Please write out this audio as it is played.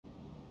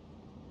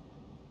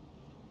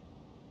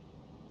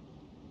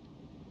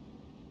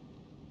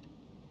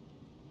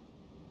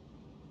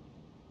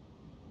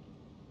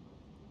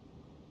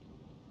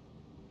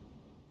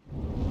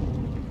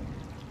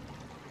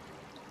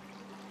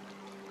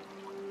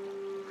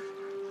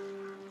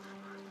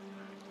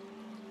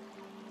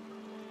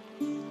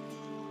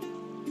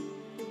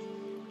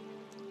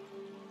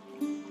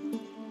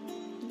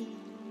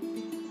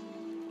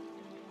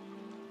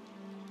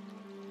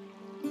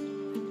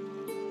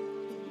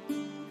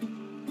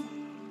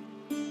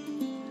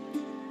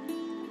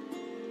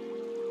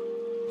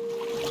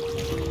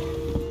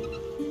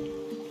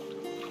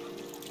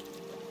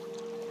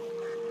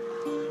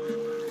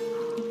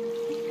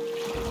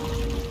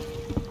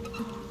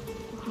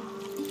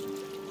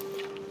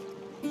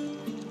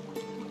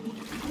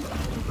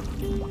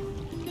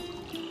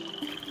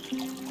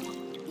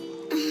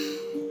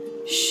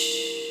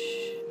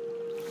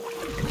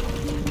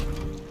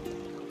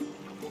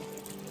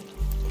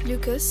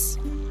Lucas?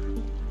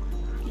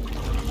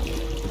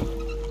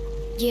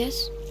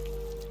 Yes?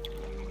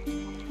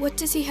 What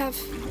does he have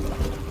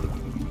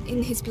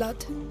in his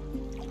blood?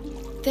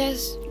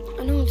 There's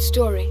an old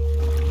story.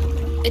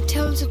 It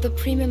tells of the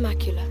Prima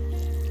Macula.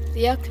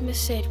 The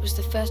alchemists say it was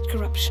the first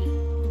corruption,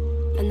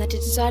 and that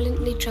it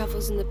silently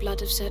travels in the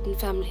blood of certain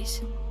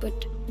families.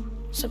 But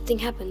something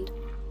happened.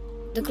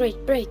 The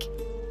Great Break.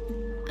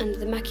 And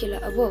the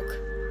macula awoke.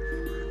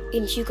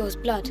 In Hugo's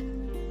blood.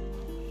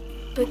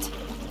 But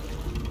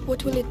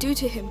what will it do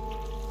to him?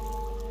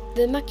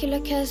 The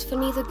macula cares for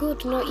neither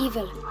good nor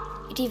evil.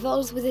 It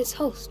evolves with its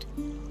host.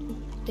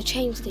 The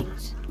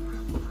changelings.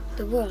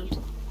 The world.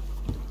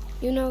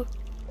 You know,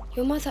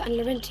 your mother and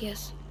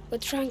Laurentius were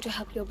trying to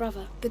help your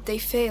brother. But they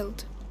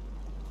failed.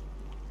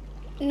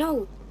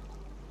 No.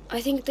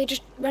 I think they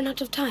just ran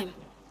out of time.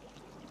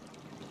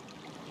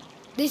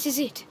 This is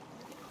it.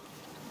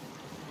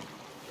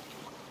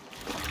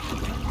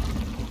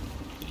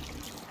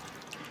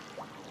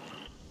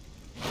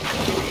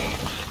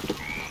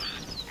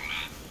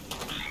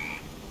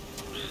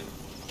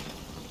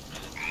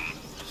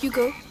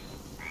 Hugo,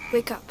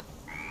 wake up.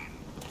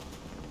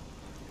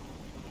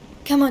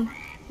 Come on,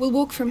 we'll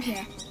walk from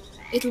here.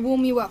 It'll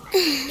warm you up.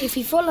 If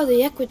we follow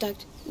the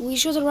aqueduct, we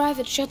should arrive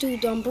at Chateau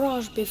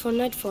d'Ambrage before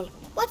nightfall.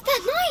 What's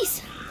that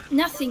noise?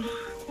 Nothing.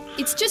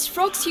 It's just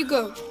frogs,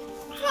 Hugo.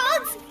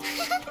 Frogs?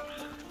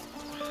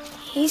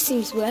 He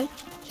seems well.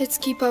 Let's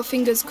keep our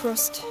fingers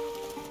crossed.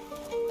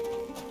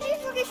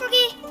 Hey,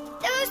 Froggy!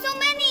 There are so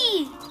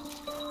many!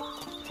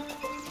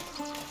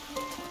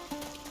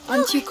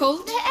 Aren't you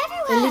cold? They're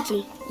A everywhere!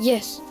 little,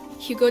 yes.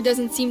 Hugo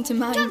doesn't seem to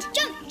mind.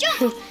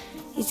 Jump!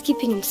 He's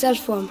keeping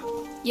himself warm.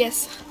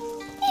 Yes,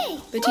 Hey,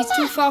 but go he's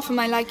too back. far for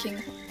my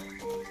liking.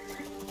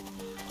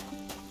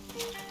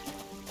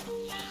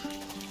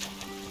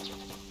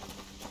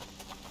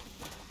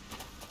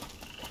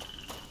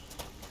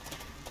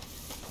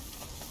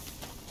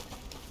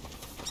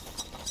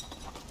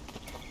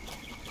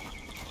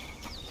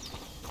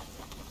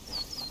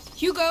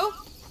 Hugo,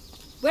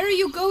 where are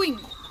you going?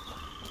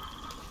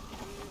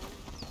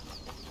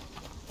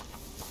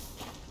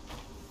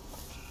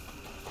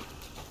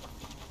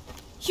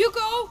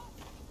 Hugo!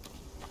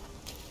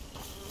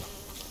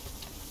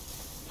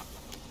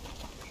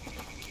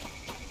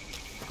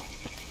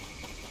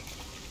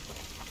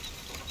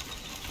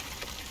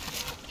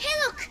 Hey,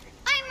 look!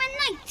 I'm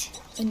a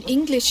knight! An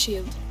English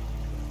shield.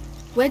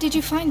 Where did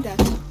you find that?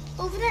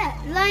 Over there,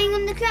 lying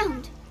on the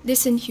ground.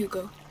 Listen,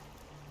 Hugo.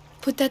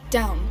 Put that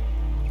down.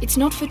 It's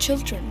not for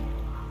children.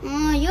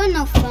 Oh, you're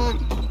no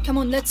fun. Come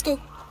on, let's go.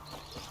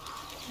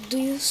 Do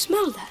you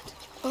smell that?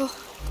 Oh,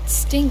 it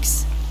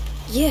stinks.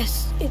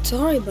 Yes, it's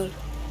horrible.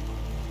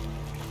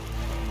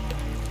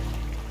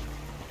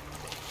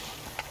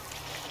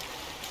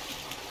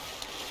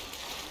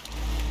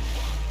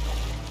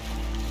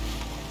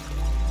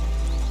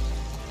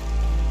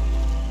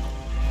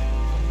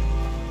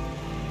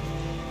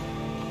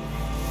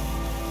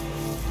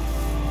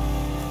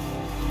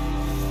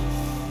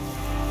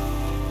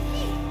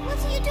 Hey, what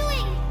are you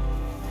doing?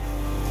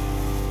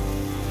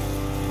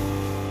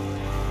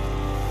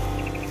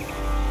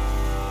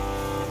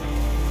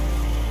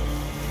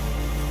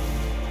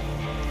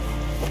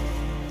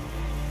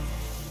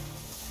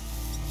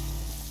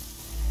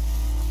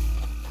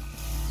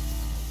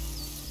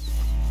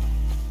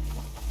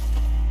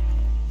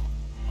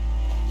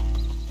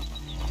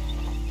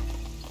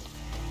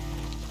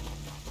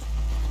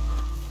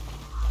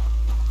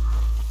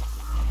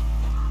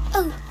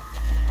 Oh.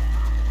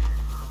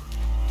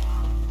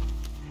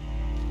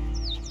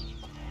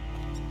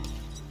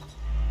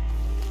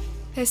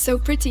 They're so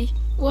pretty.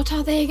 What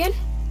are they again?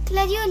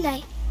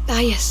 Gladioli. Ah,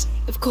 yes,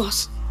 of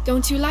course.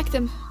 Don't you like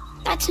them?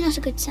 That's not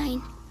a good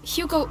sign.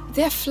 Hugo,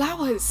 they're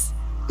flowers.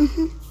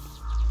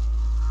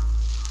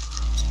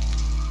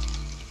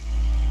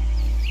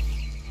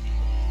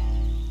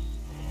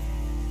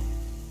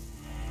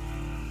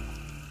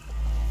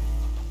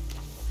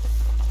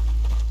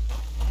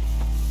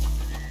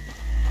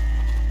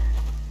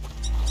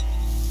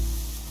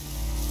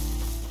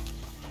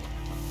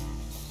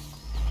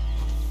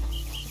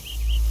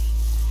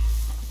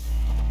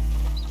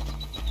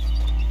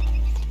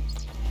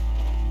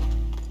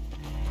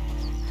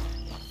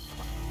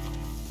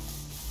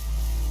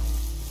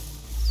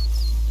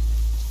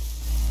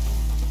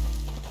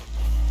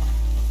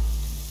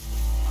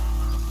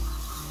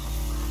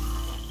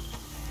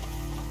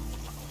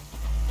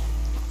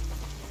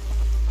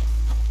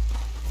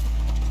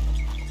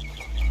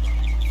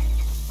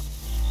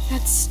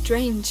 That's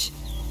strange.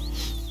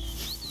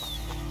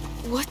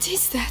 What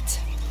is that?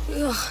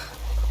 Ugh,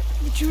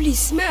 it really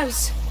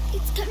smells.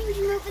 It's coming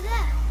from over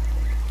there.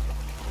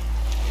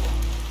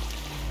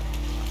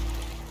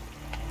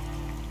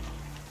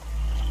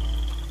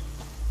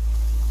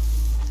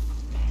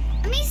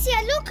 Amicia,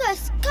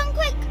 Lucas, come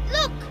quick,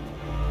 look!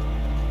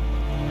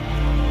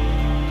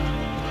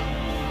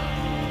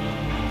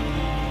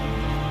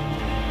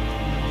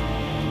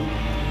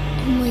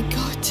 Oh my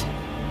god.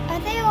 Are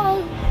they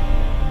all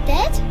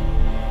dead?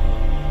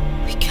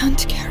 We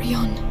can't carry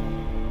on.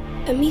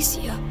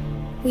 Amicia,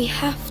 we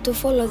have to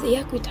follow the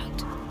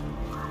aqueduct.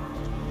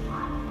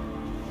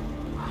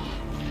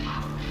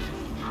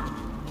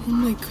 Oh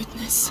my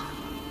goodness.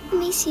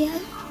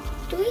 Amicia,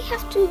 do we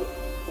have to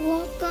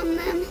walk on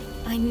them?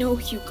 I know,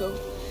 Hugo,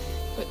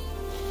 but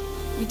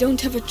we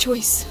don't have a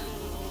choice.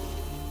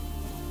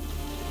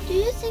 Do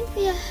you think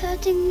we are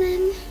hurting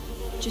them?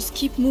 Just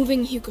keep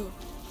moving, Hugo.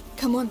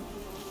 Come on.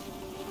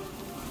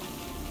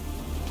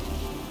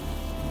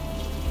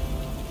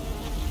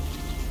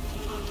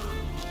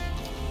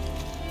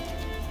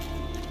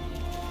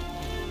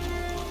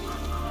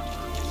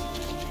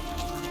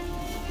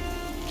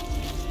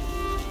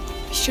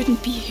 We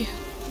shouldn't be here.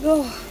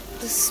 Oh,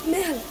 the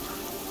smell.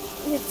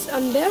 It's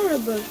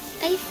unbearable.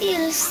 I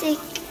feel sick.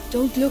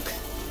 Don't look.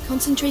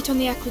 Concentrate on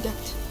the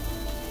aqueduct.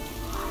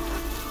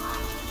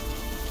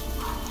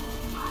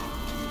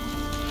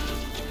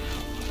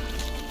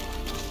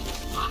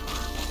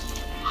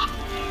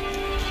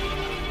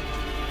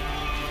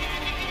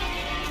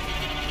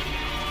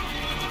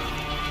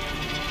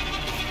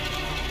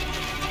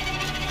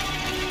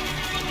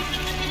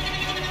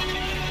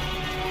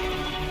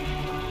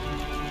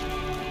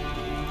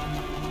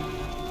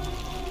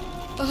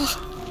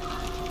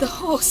 Oh, the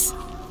horse.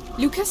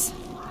 Lucas?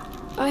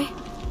 I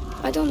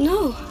don't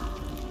know.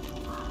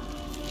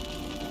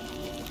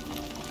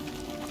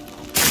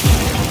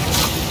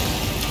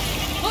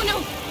 Oh no!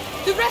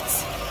 The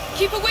rats!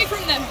 Keep away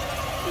from them!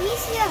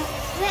 Amicia,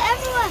 they're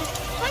everywhere.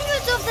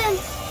 Hundreds of them.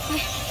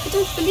 I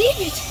don't believe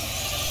it.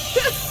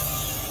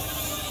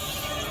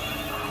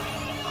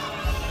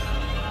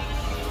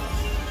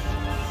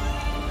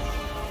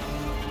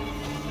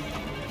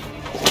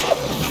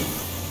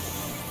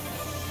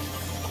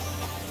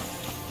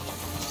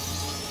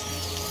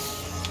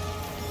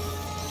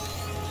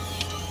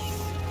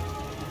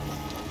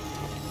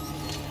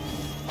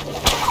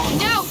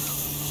 Now!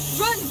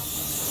 Run!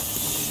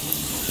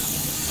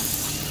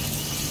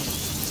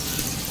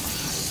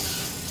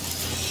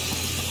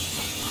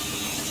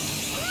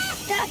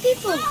 There are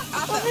people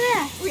over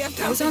there.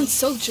 Those aren't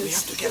soldiers. We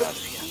have to get out of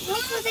here.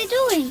 What were they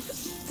doing?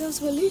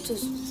 Those were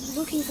looters,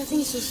 looking for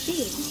things to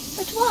steal.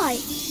 But why?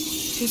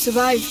 To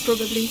survive,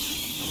 probably.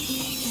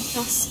 Like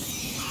us.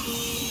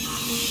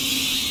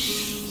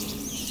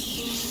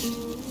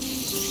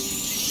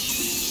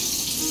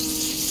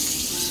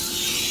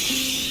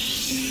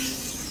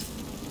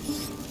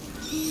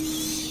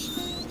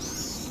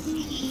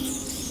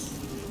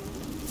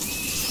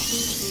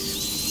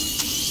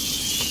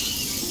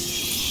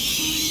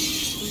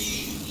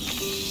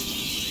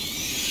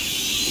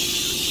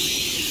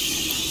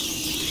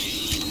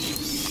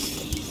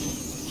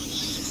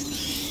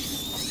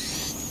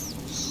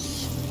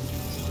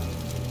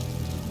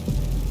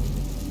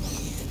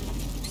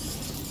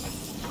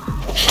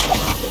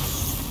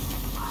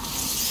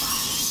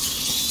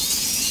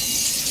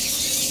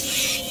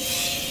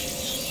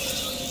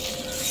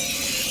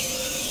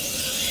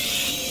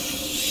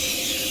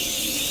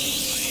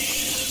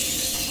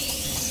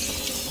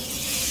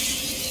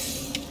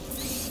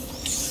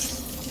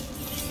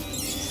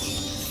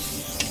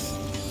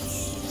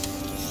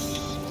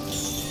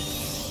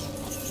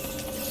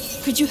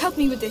 Could you help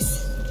me with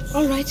this?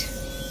 All right.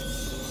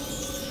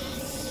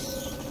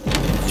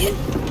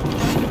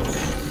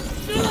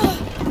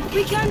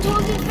 We can't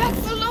hold it back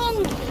for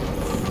long.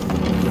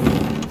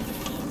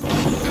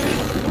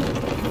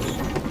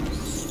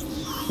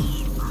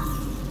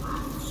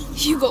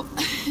 Hugo.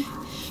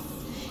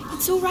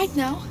 It's all right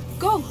now.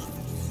 Go.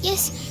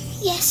 Yes,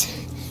 yes.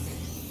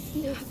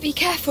 Be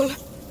careful.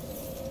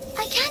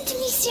 I can't,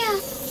 Amicia.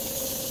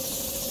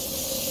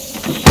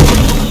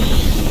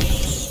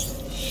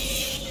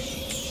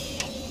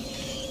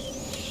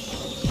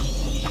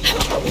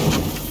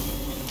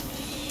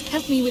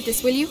 Help me with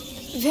this, will you?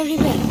 Very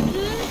well.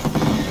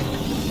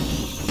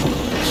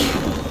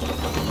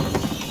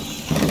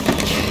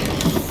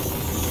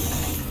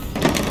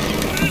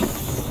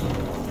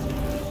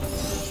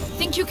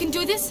 Think you can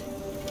do this?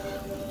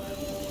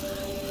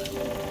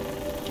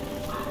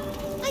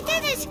 I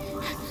did it!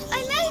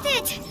 I made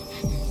it!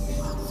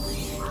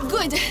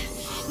 Good.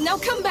 Now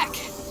come back.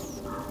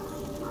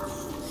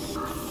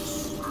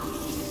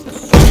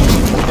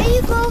 There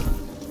you go.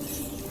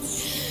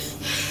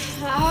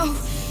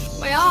 Ow!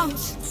 My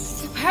arms.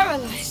 They're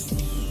paralyzed.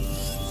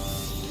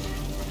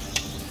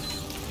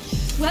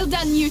 Well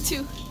done, you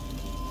two.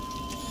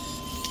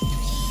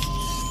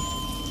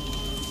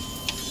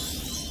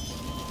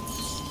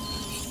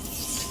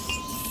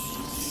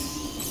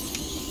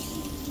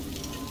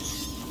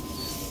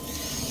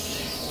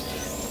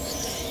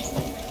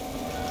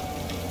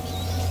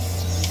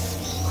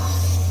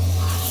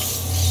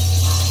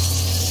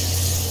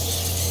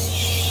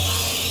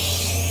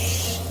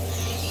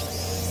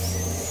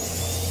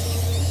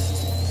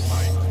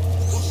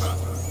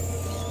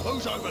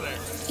 Over there.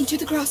 Into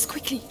the grass,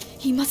 quickly.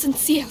 He mustn't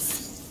see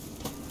us.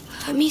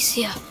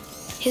 Amicia,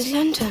 his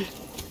lantern.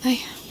 I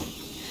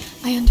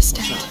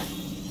understand.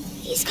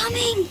 He's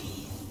coming.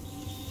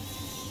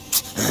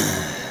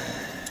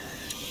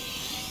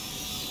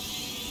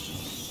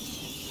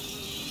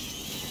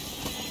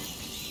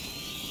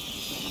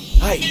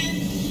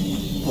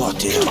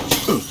 dear.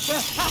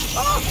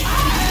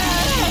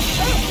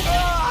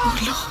 Oh,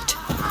 Lord.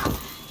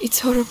 It's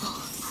horrible.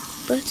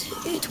 But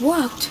it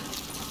worked.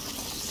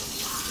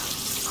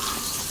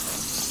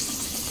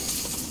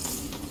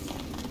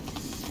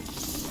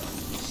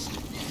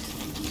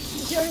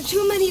 There are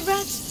too many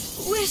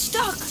rats. We're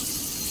stuck.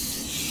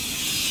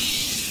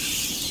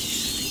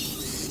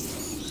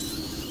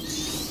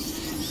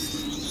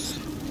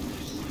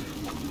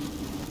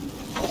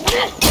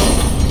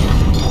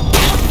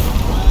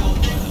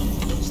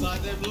 Looks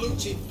like them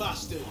looting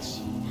bastards.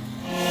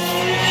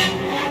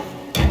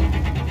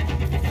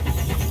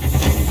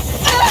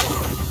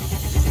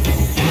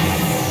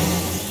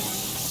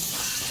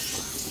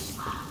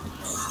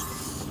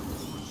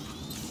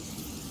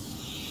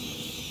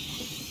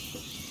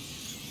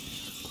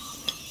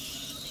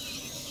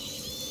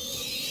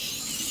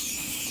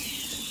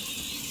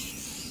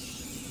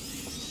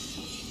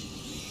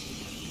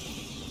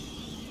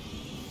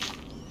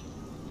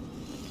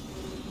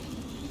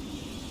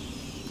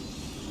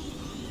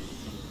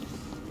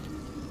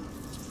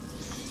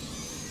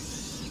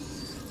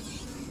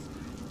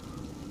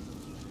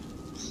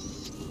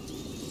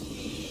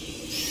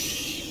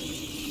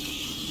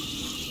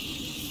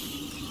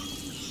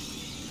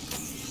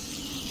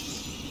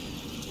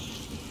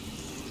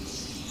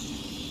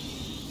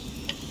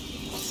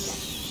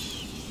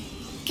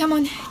 Come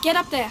on, get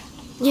up there.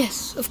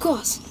 Yes, of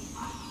course.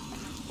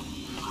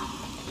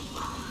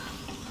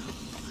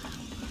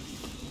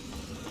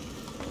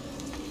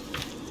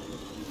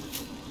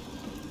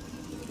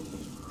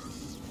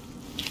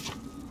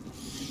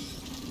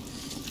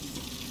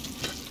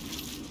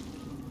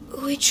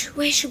 Which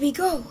way should we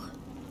go?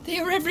 They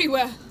are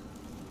everywhere.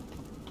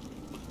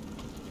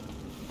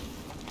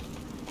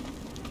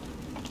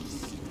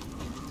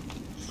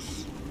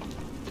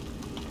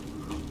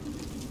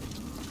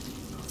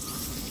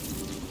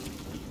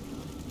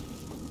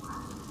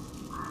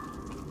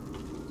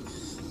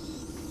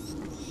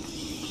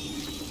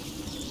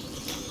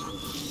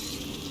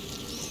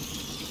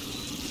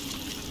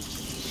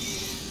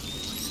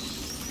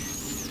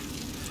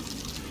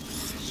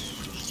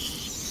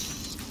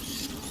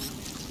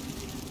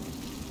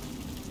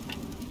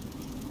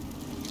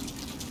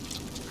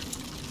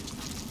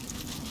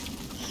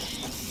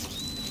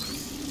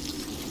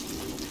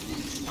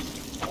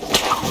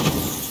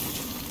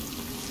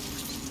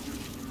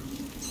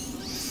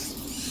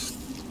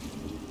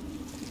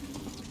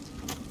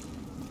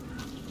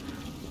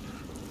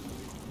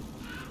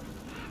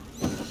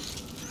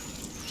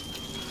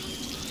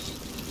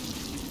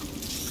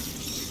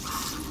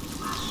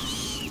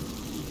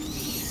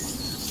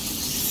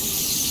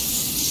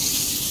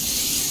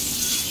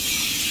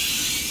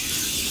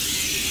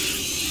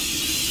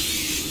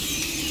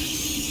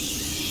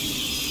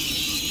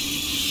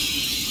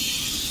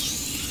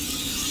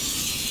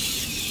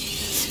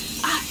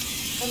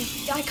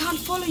 I can't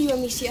follow you,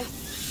 Amicia.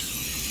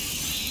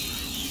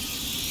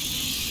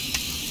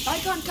 I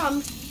can't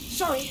come.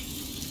 Sorry.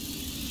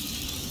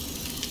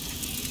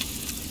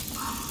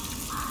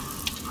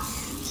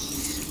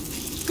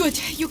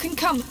 Good, you can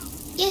come.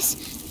 Yes,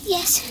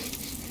 yes.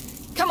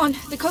 Come on,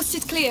 the coast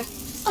is clear.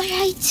 All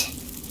right.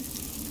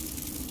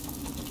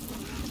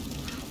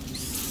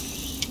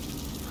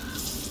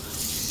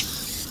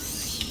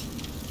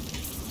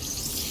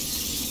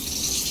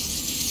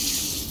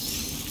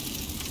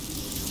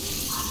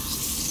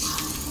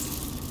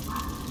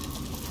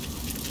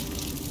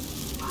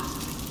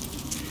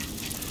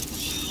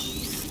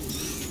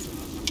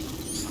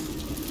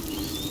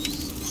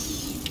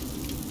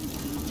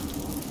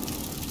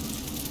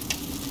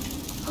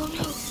 Oh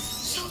no,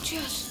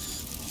 soldiers.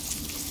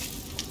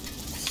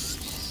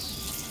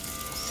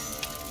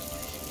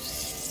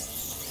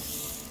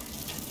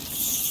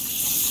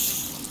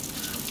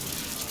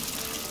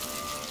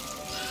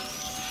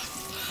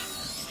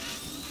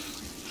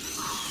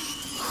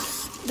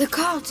 The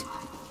cart.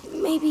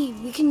 Maybe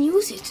we can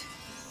use it.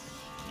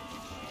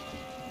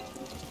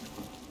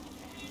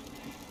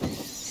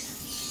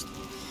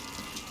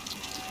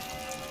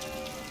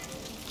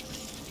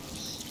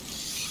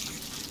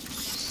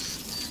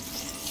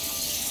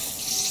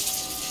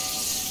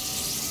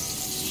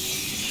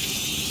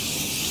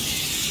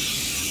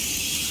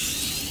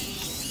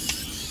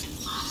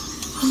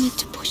 We need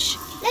to push.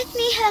 Let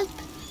me help.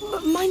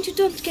 But mind you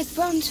don't get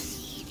burned.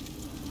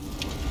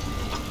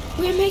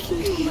 We're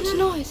making too much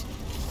noise.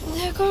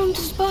 They're going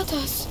to spot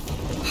us.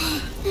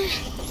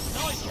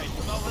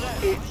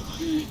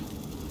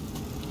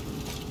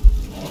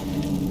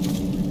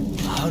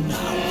 Oh no,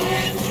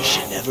 you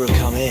should never have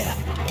come here.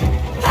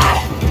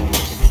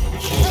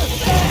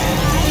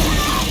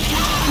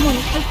 Come on,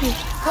 help me.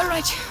 All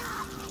right.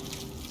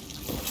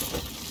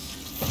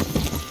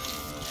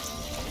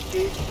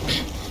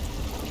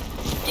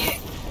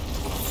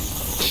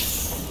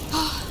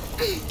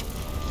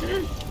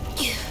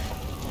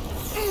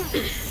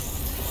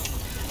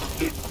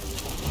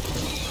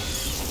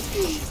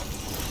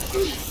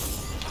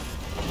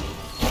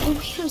 The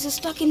wheels are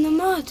stuck in the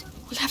mud.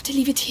 We'll have to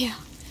leave it here.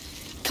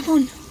 Come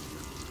on.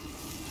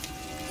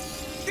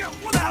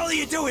 What the hell are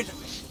you doing?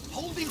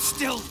 Hold him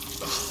still.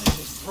 This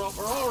is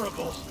proper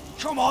horrible.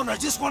 Come on, I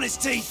just want his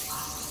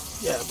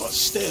teeth. Yeah, but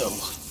still.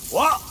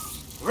 What?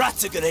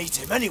 Rats are gonna eat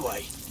him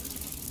anyway.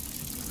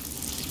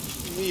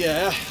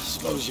 Yeah,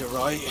 suppose you're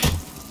right.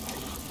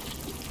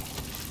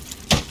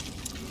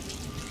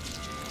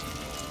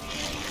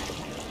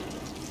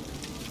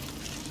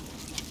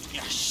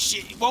 Yeah,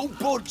 shit, it won't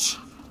budge.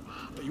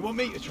 But you want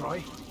me to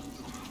try?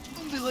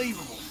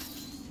 Unbelievable.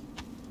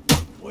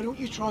 Why don't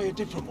you try a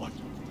different one?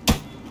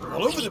 They're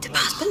all over We the need to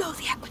place. pass below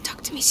the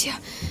aqueduct, monsieur.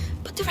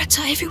 But the rats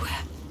are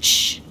everywhere.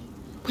 Shh.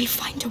 We'll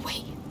find a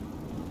way.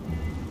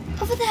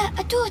 Over there,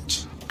 a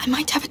torch. I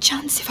might have a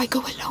chance if I go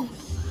alone.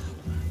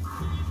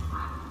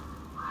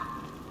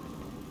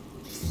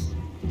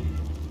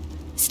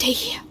 Stay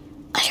here.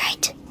 All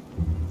right.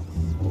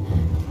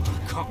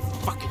 I can't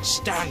fucking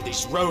stand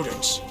these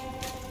rodents.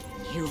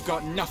 You've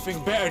got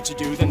nothing better to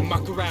do than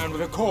muck around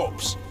with a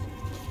corpse.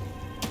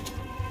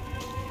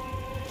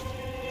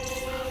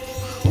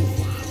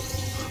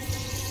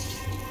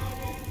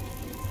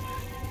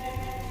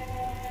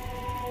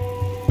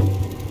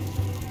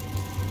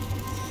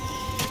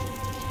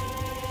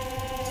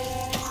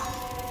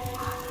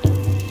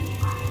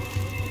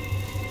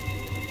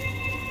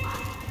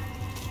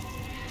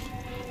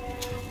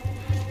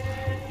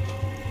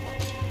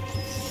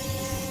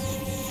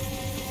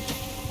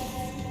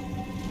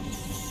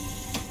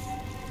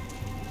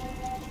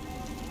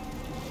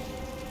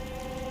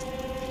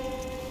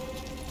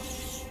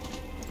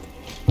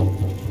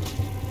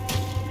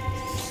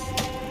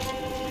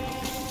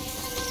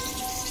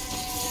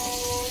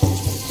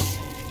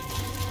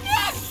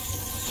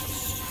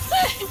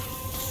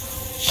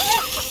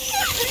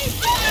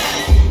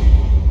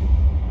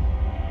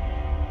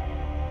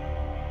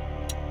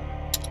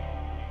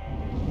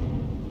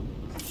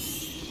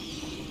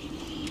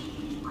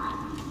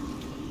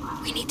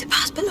 We need to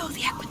pass below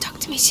the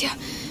aqueduct, monsieur.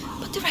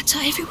 But the rats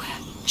are everywhere.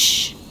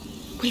 Shh.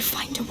 We'll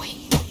find a way.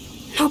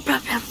 No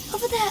problem.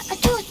 Over there, a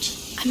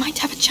torch. I might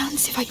have a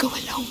chance if I go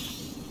alone.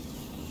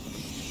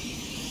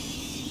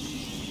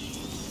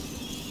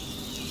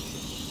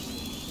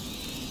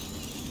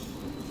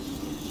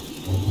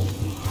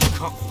 I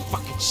can't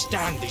fucking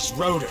stand these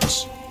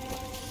rodents.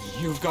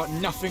 You've got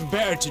nothing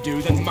better to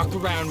do than muck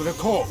around with a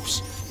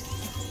corpse.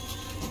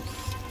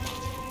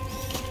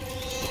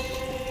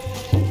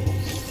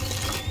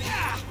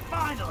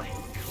 Finally!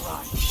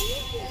 Christ.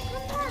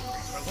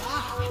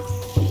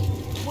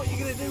 What are you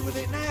gonna do with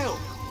it now?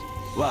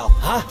 Well,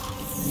 huh?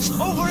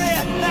 Over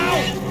here, now!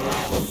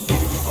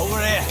 Over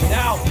here,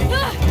 now!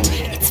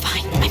 It's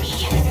fine. I'm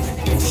here.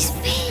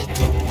 Speed.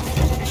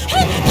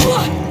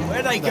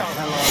 Where'd they go?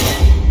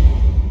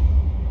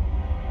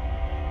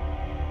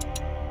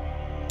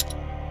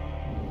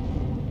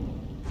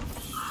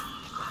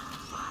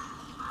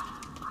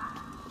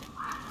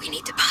 We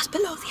need to pass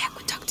below the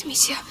aqueduct,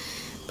 monsieur.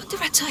 But the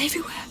rats are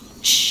everywhere.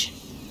 Shh.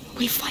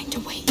 We'll find a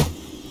way.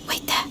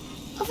 Wait there.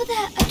 Over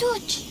there, a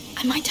torch.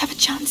 I might have a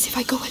chance if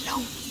I go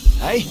alone.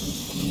 Hey?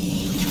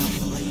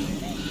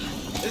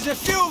 There's a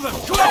few of them!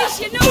 Come on!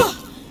 Monsieur, no!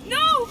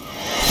 No!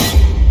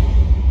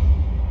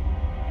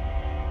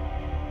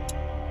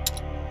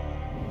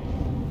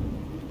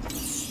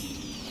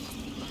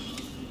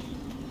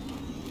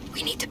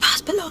 We need to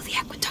pass below the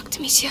aqueduct,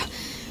 monsieur.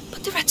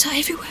 But the rats are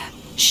everywhere.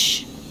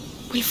 Shh.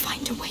 We'll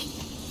find a way.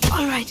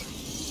 All right.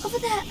 Over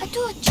there, a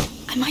torch.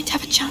 I might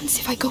have a chance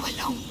if I go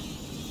alone.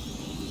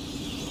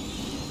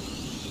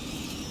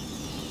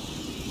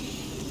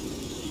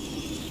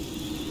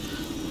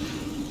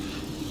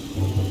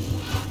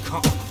 I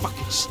can't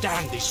fucking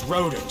stand these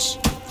rodents.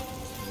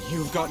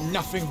 You've got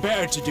nothing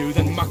better to do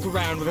than muck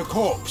around with a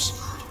corpse.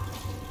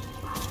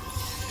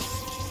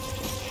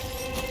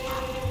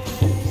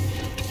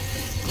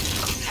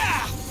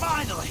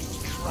 Finally!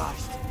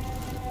 Christ.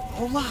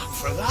 All that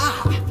for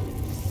that?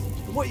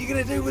 What are you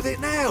gonna do with it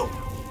now?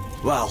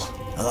 Well,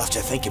 I'll have to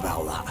think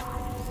about that.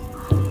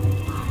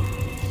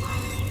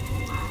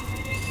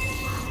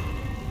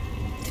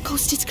 The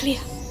coast is clear.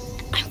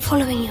 I'm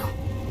following you.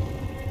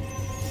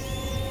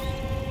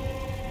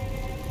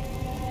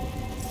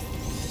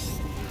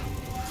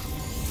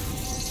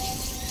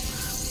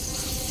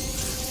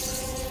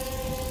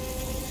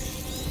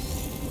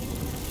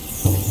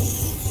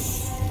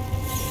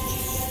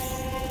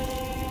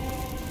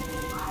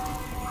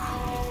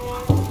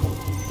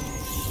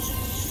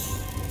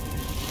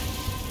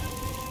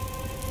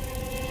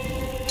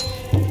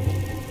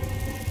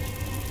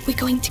 We're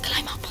going to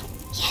climb up.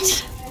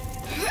 Yes.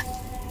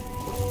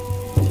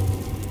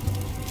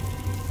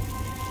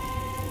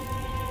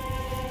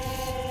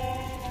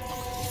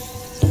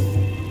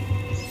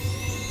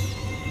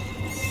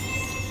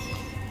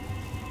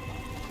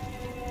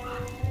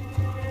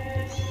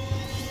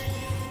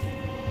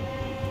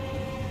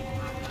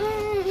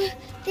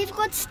 They've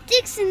got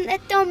sticks in their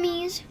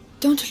dummies.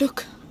 Don't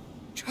look.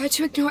 Try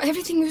to ignore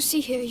everything you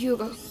see here,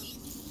 Hugo.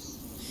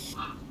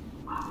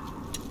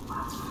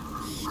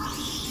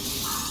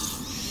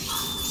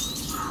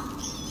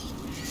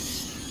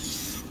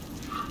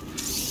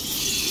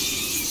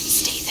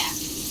 Stay there.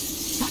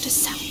 Not a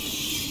sound.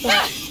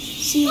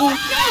 See what?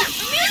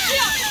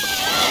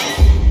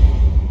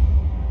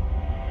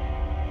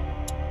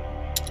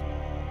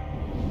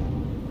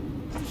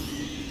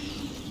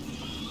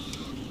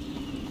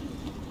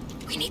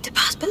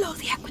 below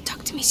the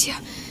aqueduct, monsieur.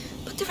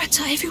 But the rats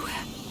are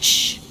everywhere.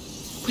 Shh.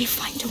 We'll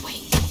find a way.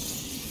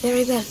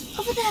 Very well.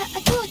 Over there,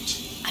 a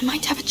torch. I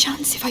might have a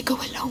chance if I go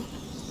alone.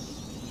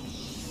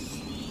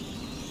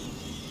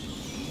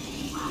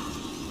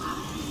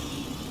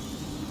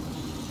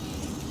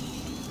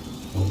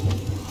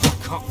 I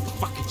can't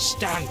fucking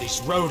stand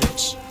these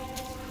rodents.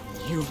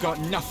 You've got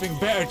nothing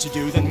better to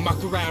do than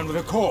muck around with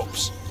a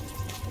corpse.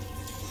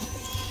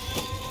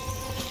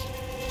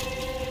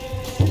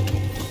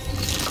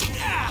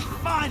 Ah,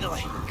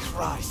 finally!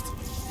 Christ.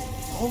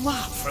 All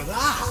that for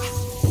that?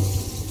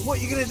 What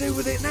are you gonna do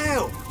with it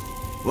now?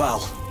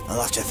 Well,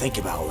 I'll have to think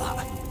about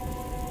that.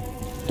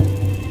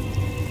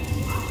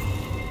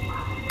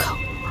 Go.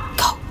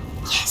 Go.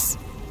 Yes.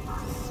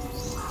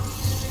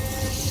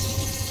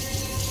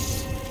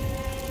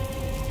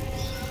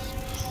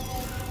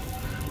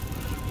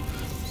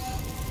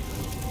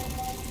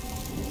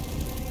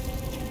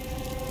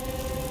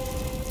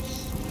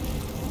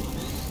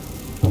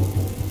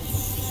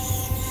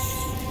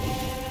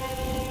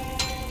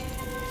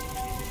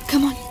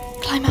 Come on,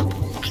 climb up.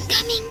 I'm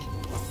coming.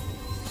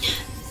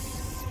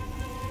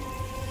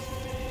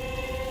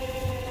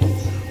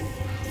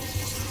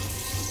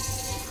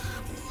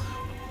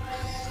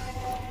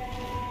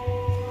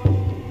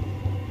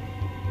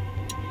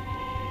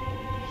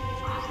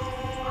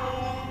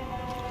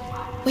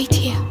 Wait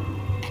here.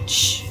 And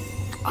shh.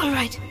 All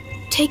right.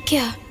 Take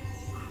care.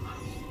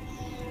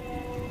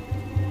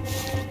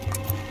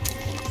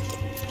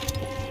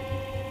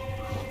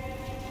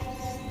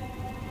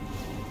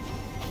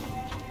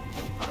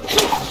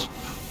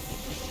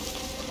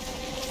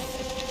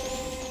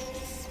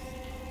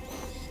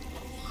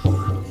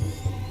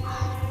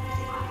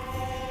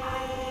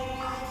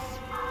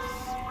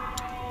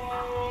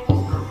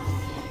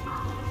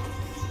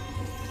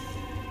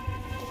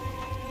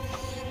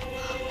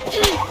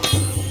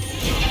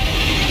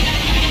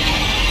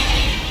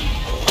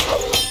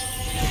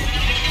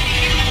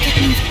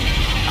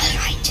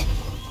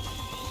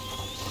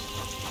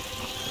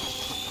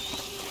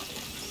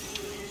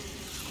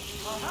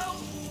 All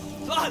right.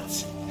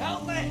 Lads,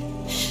 help me!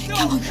 No.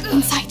 Come on,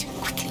 inside.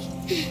 Quickly.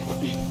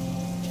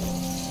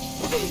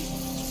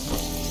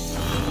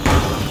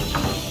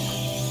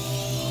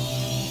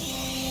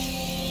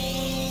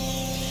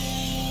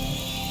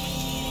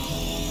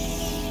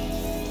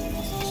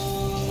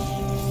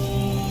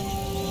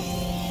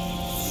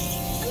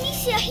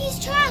 Amicia,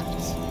 he's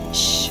trapped.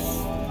 Shh.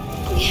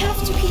 We have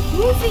to keep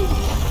moving.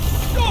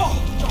 Oh,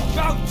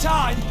 about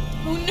time!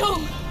 Oh no.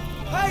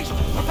 Hey!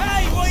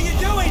 Hey, what are you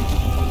doing?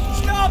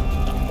 Stop!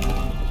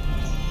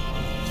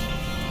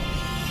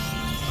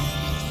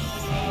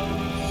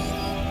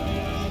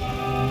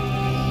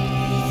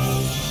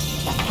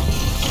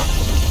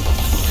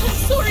 I'm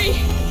sorry.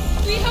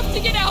 We have to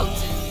get out.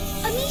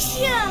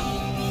 Amicia!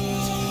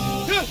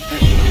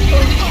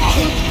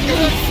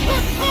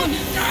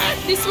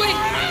 This way.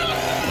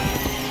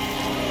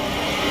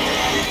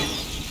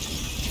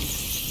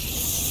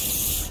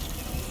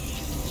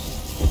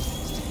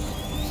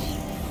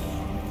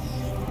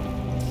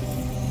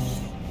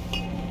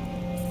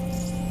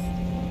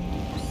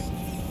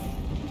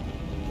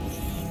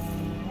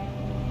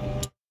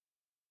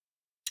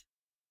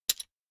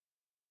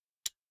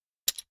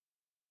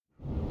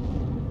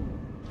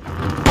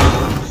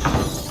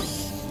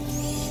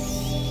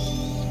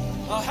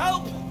 Oh,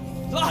 help!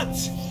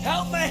 Lads,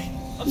 help me!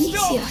 I'm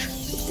Amicia,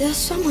 stuck! there's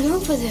someone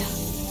over there.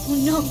 Oh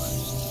no.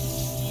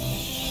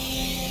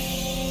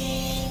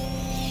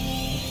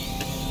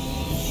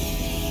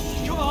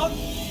 Come on!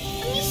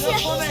 Amicia,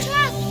 funny. he's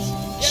trapped.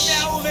 Get me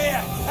out of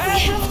here! We Hey!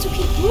 have to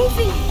keep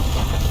moving.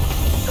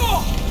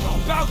 Oh,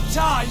 about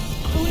time!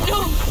 Oh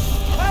no.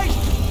 Hey!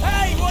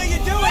 Hey, what are you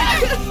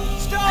doing?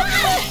 Stop!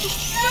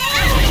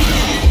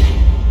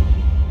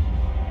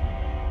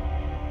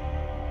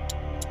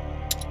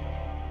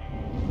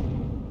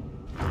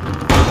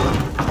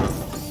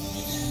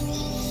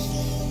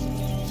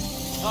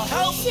 Oh,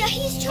 help! Amicia,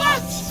 he's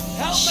trapped.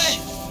 Help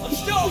me! I'm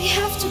stuck! We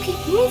have to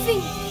keep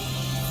moving.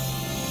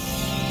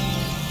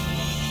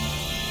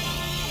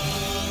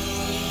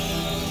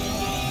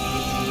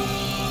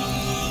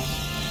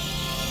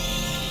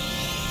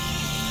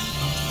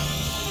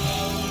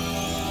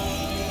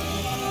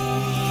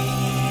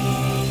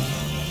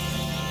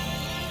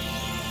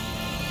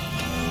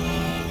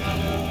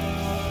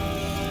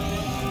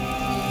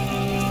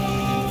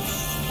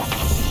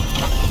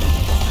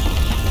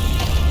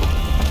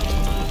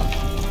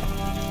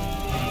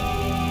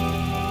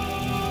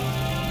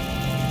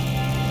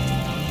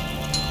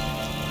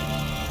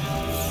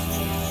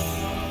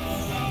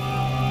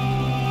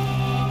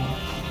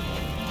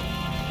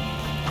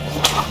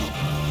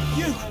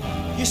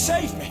 You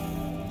saved me!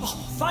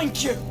 Oh,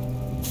 thank you!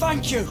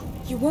 Thank you!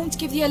 You won't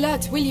give the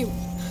alert, will you?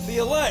 The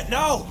alert?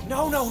 No!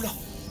 No.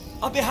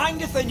 I'd be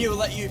hanged if they knew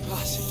let you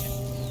pass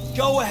it.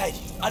 Go ahead.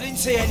 I didn't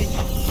see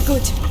anything.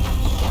 Good.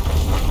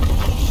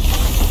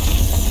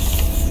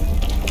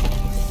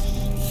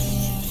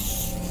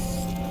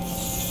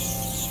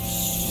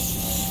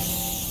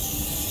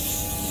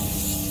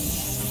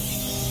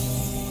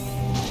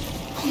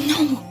 Oh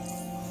no!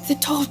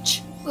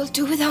 torch. We'll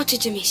do without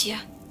it, Amicia.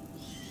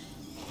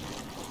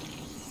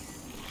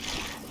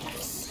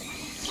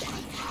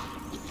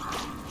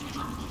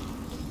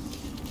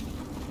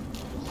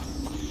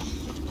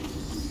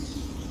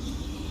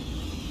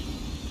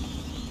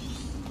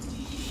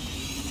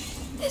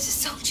 There's a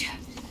soldier.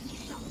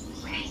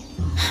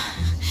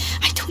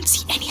 I don't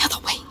see any other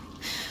way.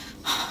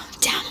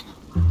 Damn.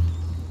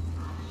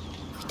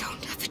 We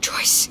don't have a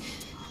choice.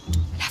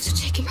 We'll have to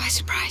take him by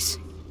surprise.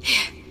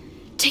 Here,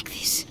 take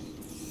this.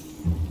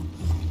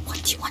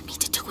 What do you want me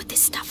to do with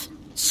this stuff?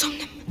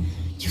 Somnum.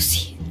 You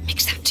see,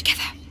 mix them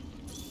together.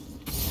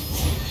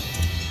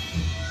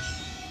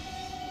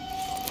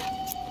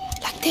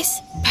 Like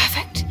this?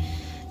 Perfect.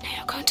 Now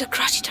you're going to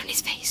crush it on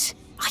his face.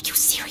 Are you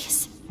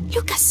serious?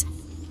 Lucas?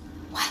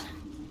 Well,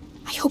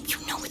 I hope you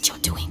know what you're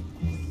doing.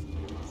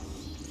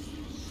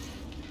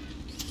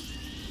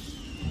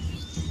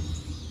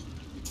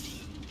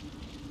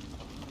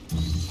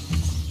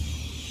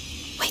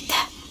 Wait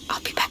there.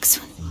 I'll be back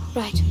soon.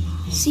 Right.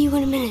 See you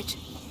in a minute.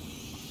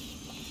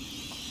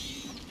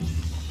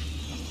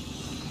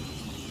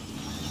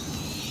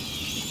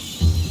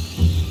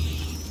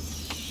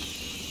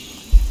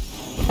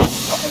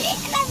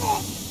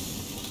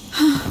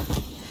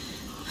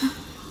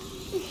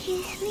 Did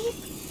you sleep?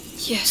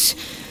 Yes,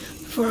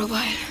 for a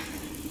while.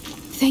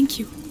 Thank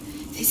you.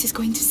 This is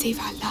going to save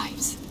our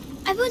lives.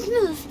 I won't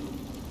move.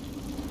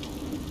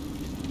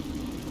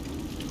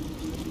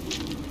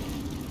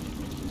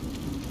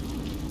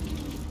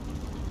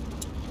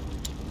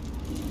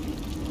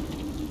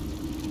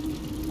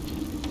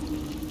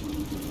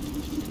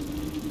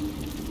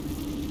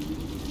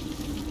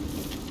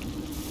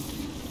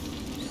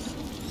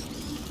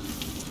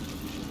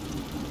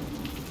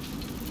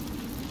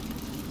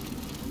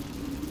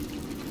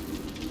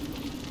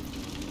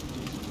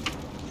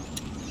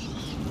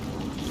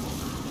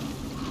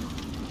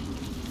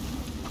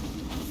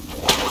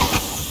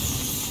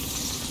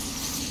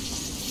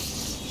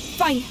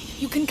 Fine,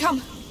 you can come.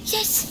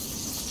 Yes.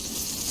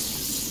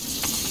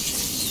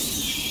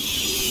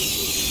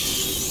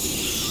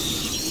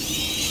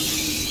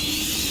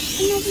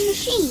 Another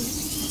machine.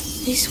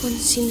 This one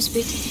seems a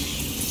bit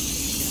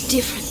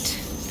different.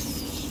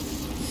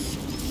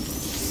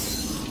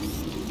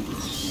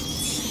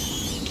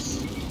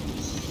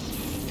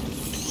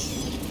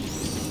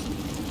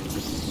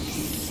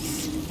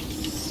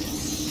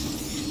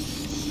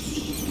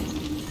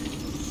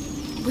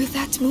 Will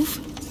that move?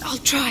 I'll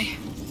try.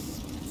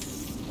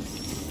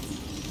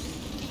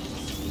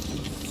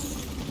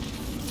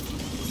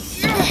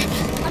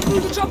 I'm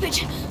going to drop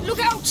it. Look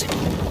out!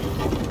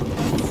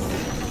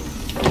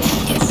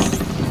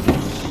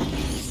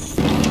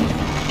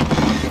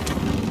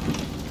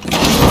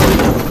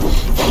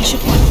 That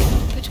should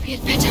work, but we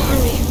had better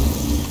hurry.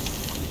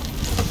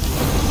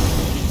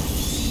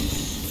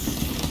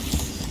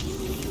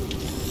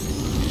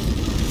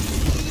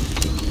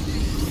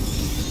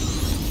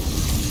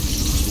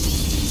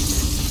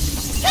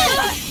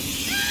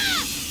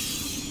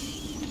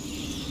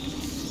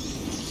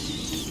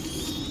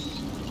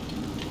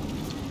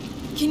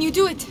 Can you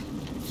do it?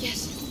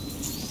 Yes.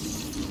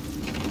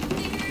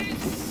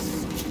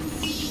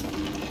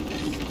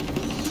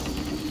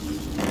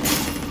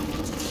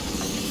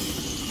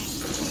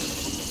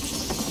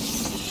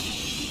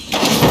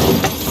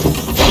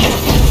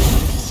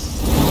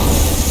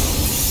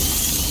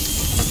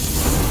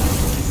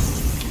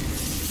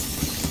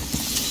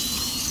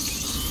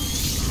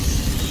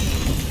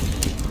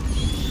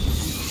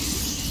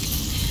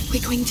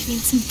 We're going to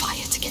need some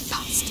fire to get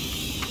past.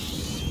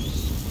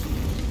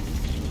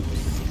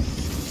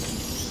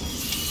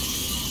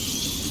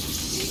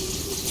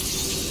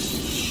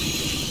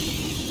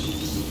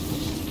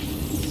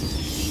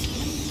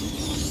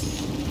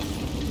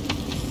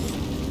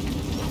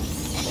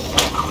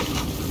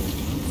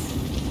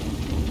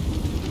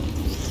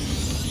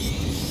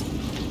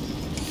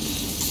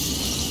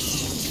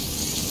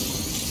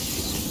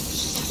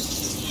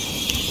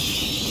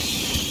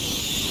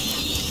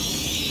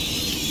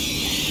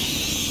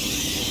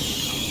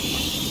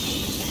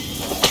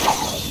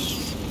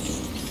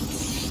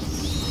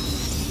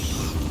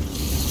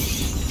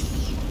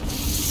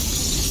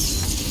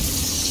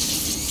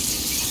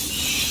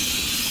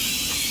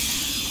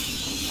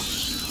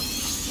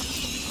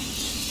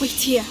 Wait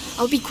here.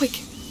 I'll be quick.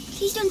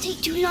 Please don't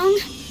take too long.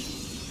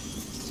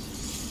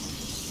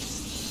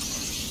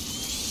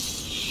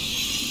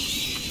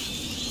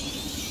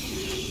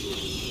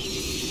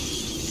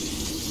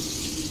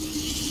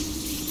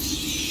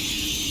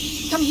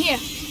 Come here.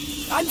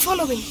 I'm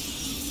following.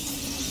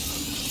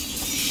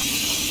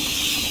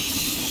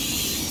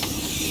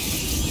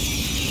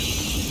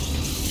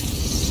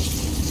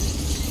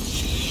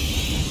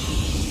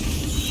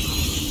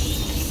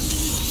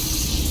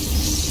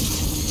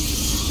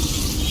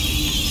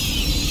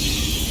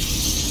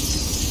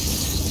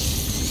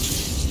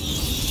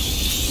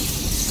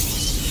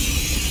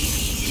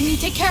 Can you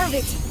take care of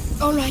it?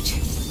 All right.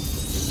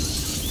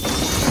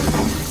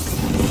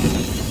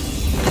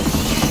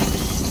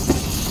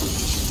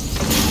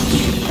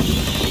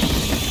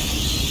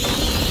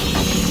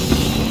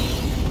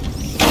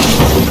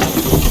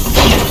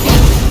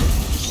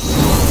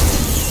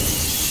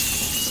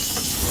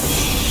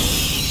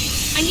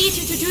 need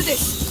you to do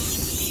this.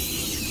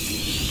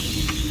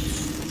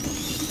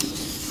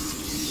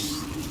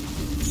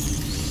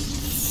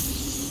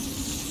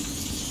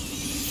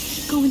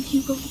 Go in,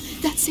 Hugo.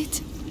 That's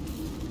it.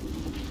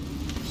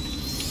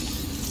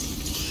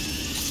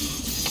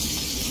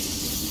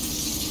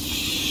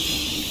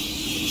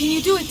 Can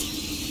you do it?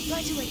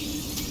 Right away.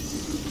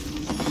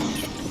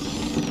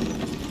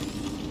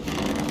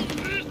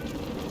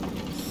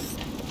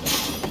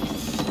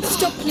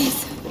 Stop,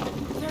 please.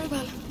 Very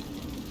well.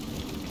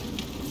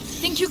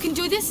 Think you can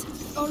do this?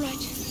 All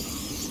right.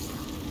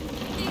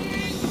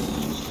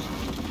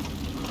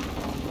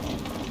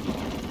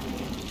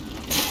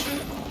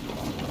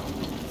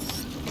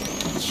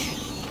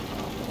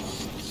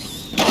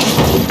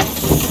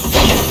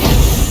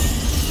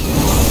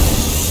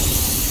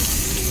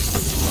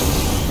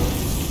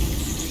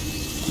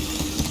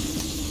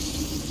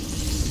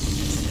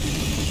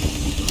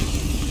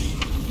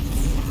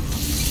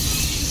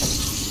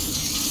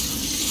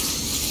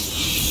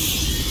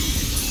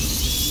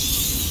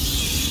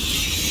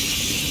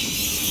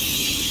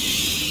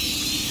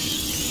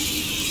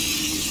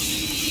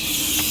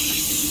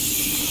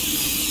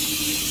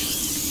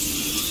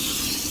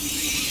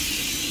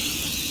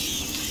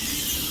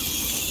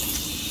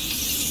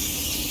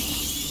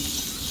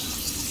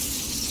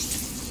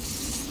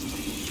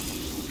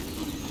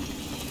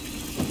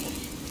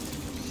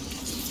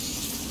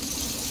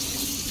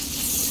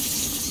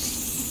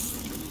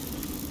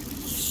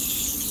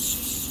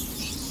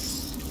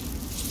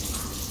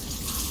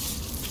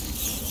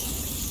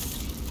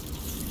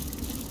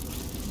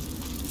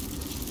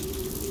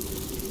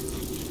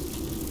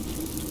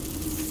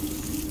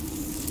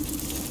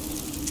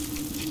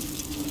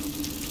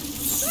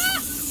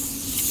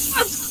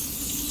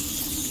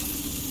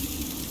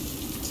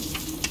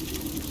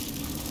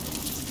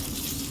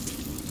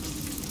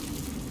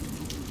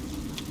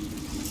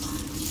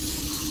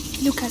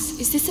 Lucas,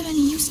 is this of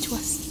any use to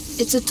us?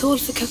 It's a tool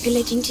for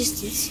calculating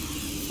distance.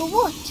 For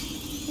what?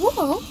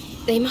 War?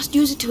 They must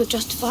use it to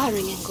adjust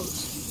firing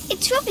angles.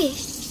 It's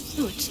rubbish.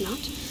 No, it's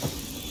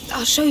not.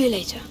 I'll show you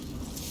later.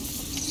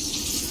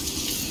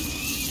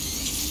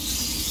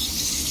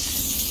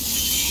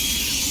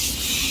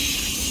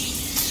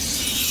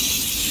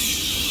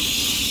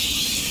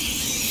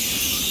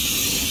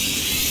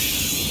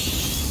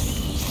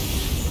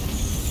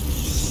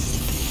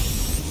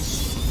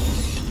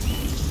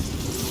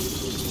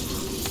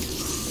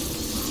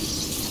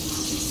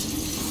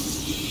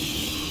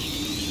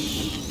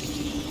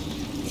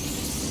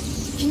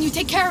 Can you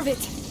take care of it?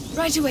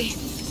 Right away.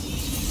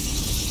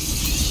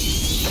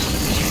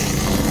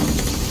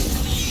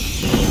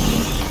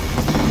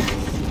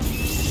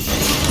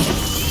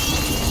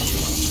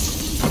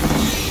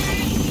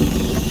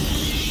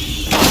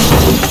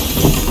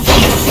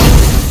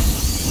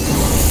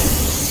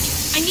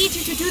 I need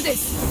you to do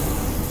this.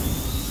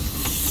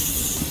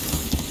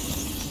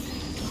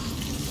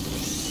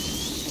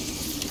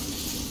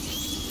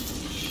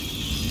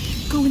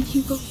 Go in,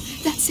 Hugo.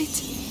 That's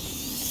it.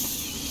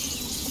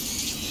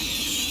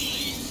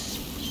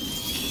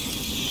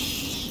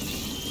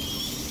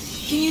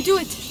 Can you do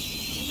it?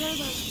 Very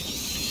well.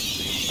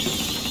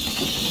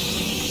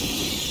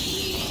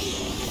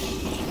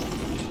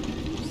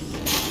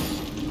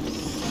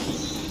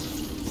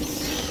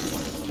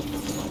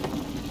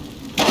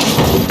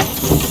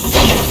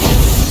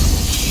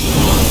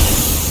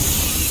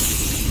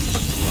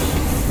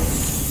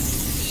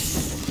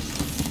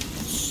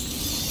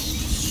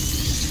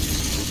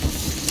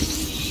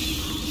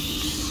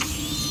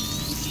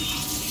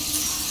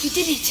 You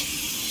did it.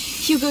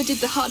 Hugo did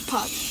the hard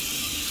part.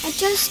 I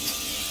just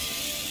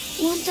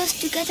want us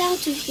to get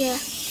out of here.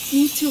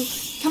 Me too.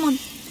 Come on,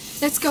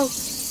 let's go.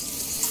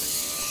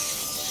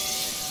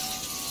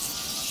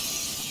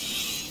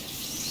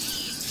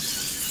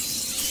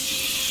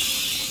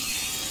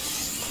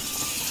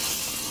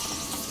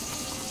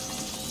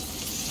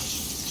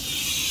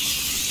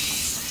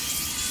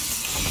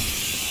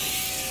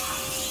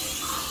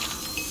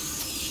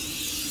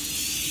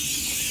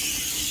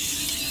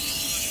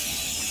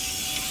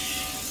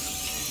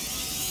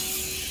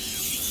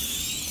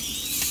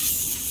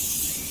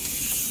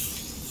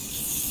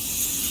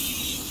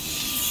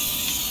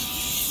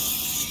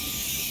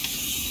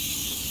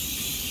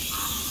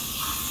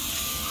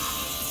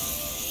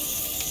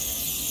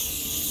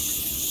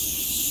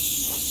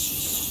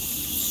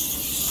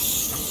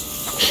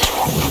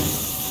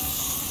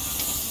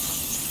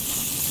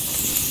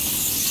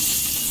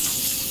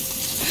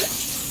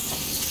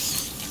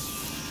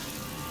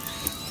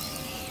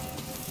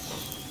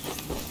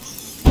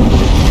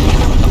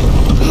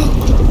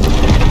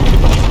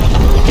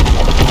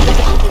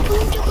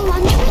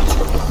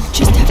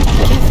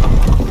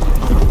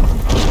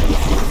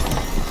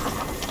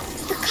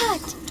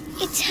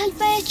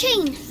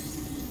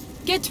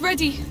 Get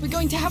ready. We're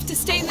going to have to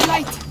stay in the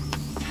light.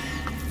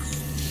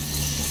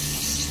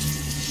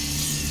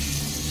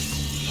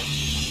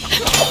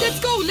 Let's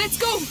go, let's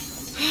go.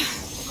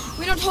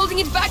 We're not holding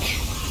it back.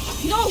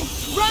 No,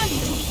 run.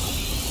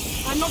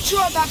 I'm not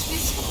sure about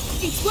this.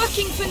 It's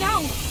working for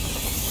now.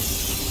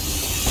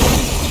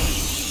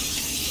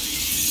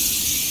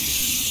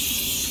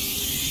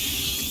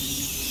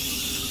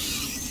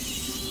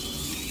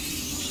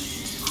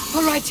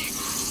 All right.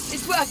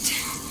 It worked.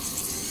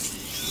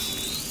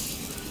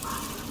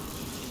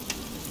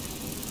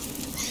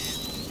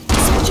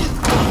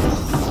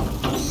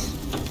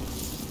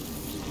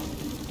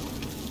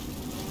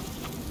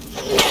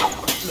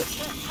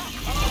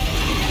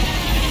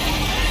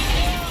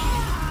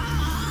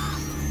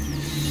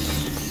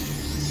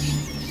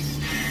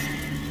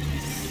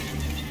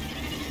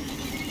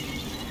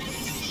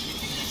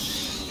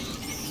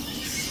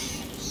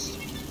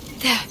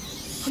 There,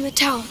 on the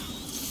tower.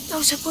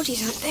 Those are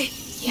bodies, aren't they?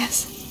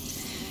 Yes.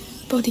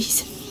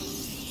 Bodies.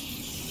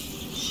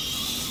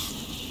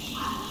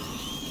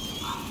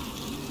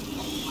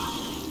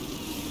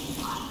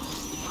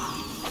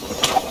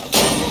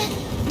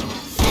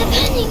 They're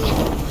burning.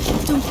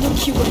 Don't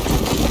look, you will.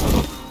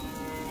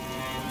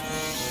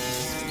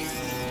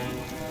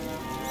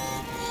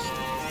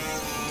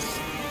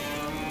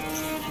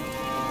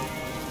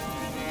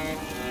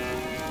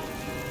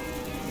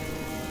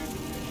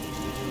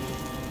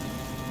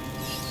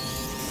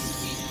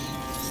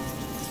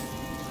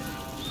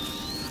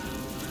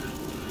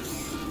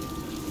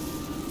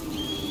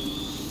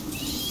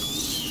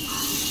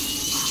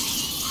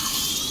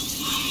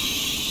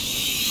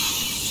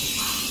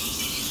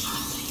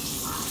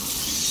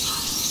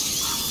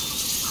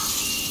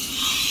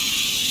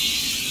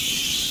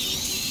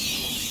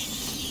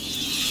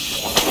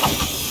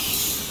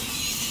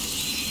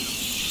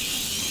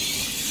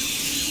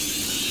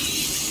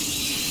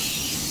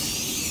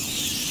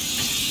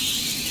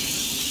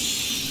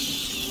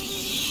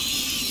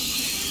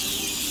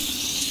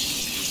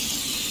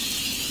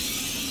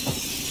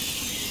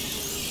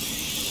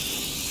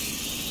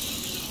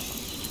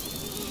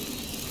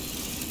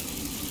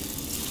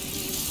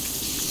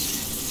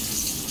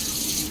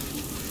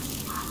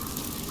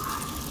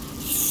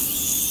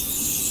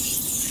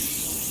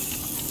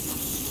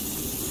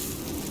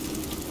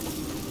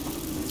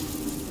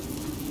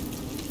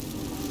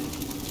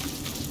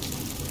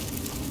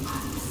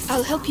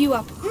 I'll help you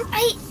up.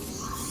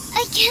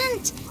 I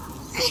can't.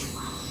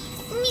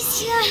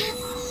 Monsieur,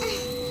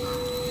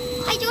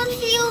 I don't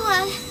feel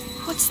well.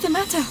 What's the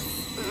matter?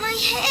 My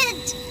head.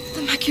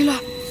 The macula.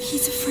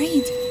 He's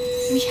afraid.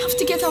 We have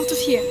to get out of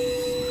here.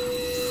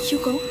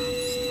 Hugo.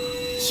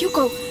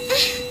 Hugo.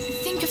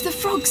 Think of the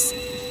frogs.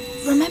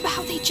 Remember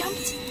how they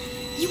jumped?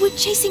 You were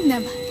chasing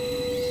them.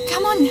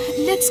 Come on,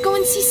 let's go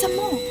and see some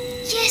more.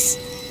 Yes,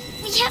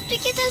 we have to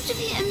get out of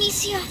here,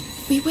 Monsieur.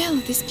 We will.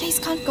 This place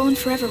can't go on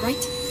forever,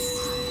 right?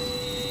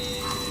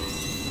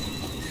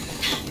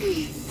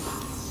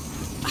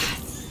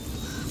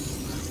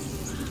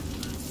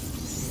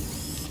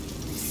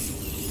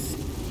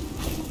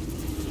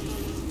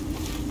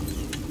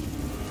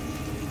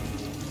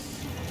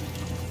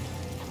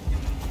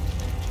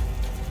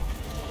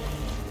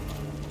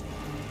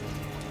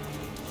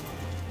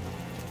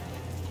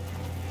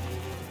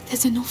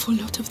 There's an awful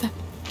lot of them.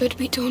 But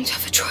we don't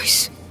have a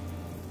choice.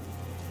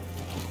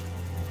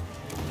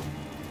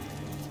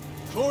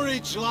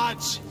 Courage,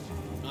 lads.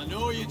 I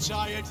know you're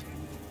tired.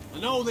 I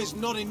know there's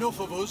not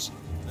enough of us.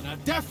 And I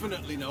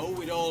definitely know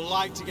we'd all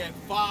like to get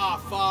far,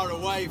 far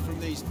away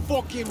from these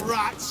fucking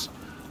rats.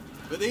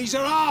 But these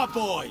are our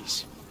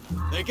boys.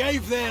 They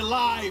gave their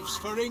lives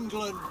for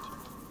England.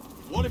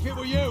 What if it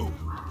were you?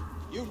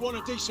 You'd want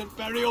a decent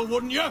burial,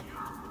 wouldn't you?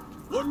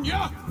 Wouldn't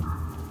you?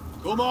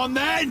 Come on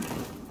then!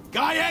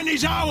 Guyenne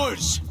is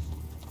ours!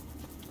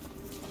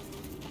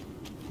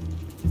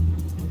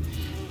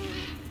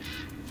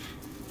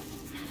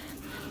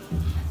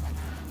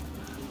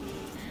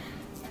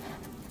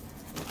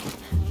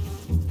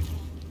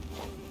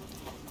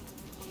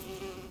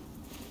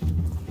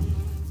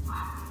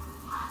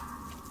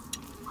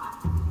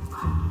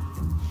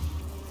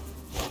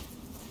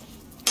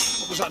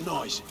 What was that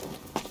noise?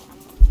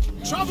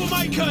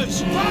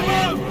 Troublemakers! Grab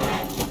them!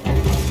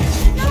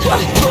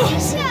 No,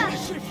 Monsieur!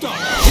 Shift up!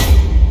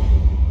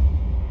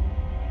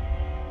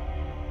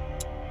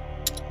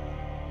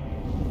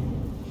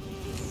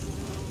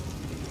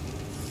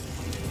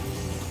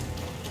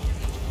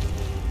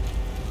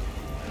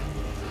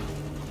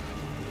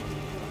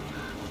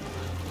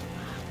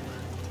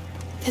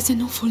 There's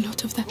an awful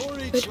lot of them.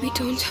 But we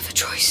don't have a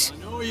choice. I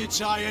know you're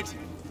tired.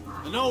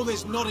 I know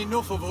there's not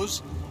enough of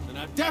us. And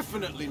I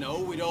definitely know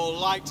we'd all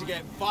like to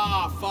get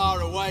far,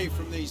 far away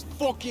from these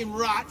fucking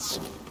rats.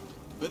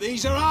 But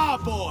these are our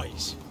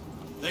boys.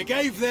 They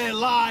gave their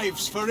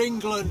lives for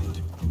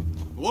England.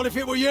 What if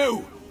it were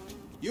you?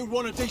 You'd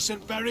want a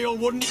decent burial,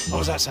 wouldn't you?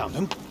 How's that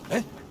sounding?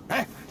 Eh?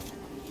 Eh?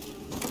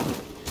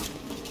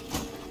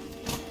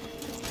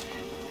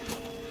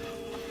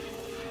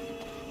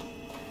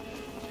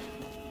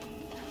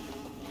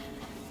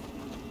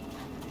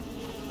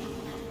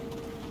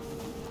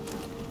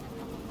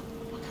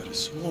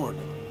 Sworn.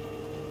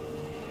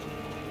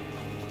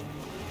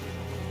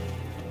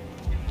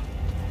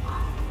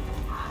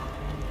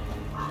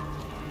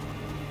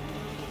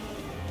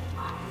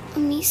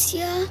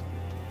 Amicia,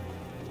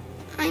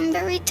 I'm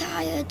very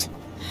tired.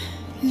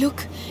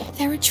 Look,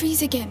 there are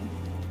trees again.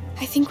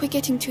 I think we're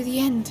getting to the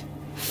end.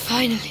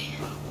 Finally.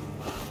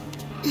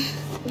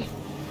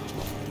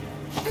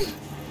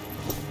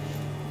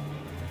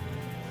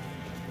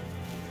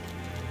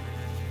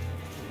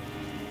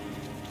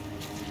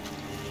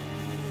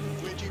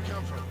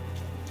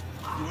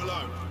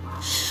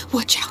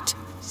 Watch out.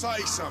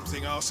 Say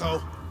something,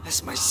 arsehole.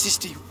 That's my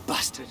sister, you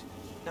bastard.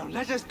 Now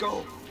let us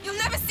go. You'll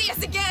never see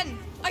us again!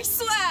 I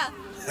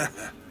swear!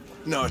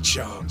 No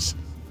chance.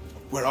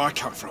 Where I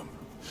come from,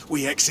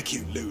 we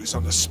execute looters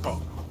on the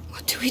spot.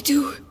 What do we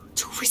do?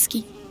 Too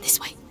risky. This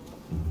way.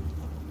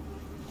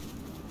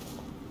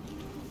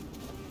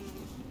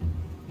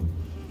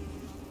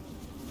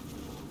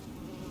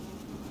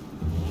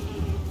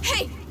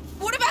 Hey!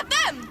 What about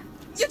them?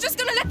 You're just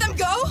gonna let them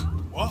go?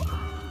 What?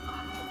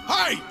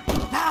 Hey!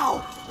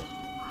 Now!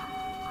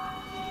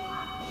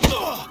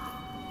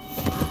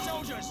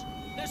 Soldiers,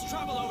 there's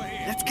trouble over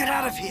here. Let's get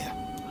out of here.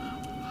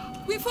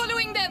 We're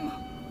following them!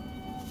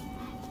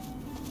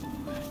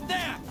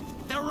 There!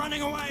 They're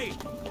running away!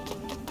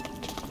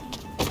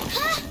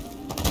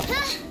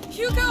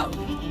 Hugo!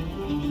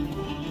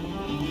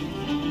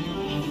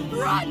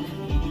 Run!